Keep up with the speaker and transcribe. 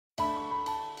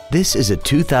This is a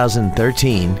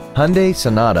 2013 Hyundai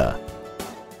Sonata.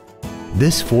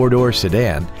 This four-door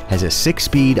sedan has a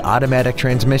 6-speed automatic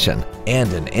transmission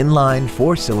and an inline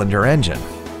 4-cylinder engine.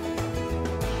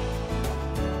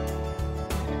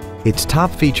 Its top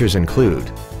features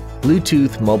include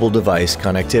Bluetooth mobile device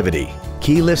connectivity,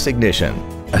 keyless ignition,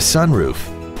 a sunroof,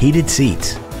 heated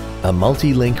seats, a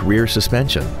multi-link rear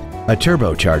suspension, a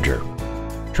turbocharger,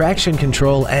 traction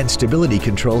control and stability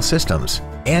control systems,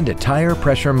 and a tire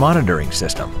pressure monitoring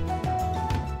system.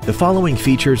 The following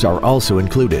features are also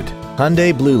included: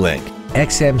 Hyundai BlueLink,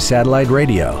 XM satellite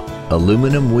radio,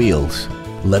 aluminum wheels,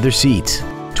 leather seats,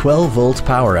 12-volt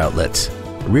power outlets,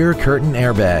 rear curtain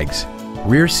airbags,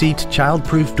 rear seat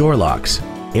child-proof door locks,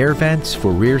 air vents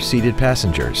for rear-seated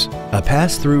passengers, a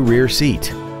pass-through rear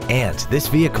seat, and this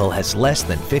vehicle has less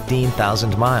than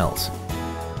 15,000 miles.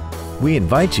 We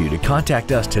invite you to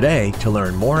contact us today to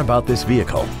learn more about this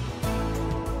vehicle.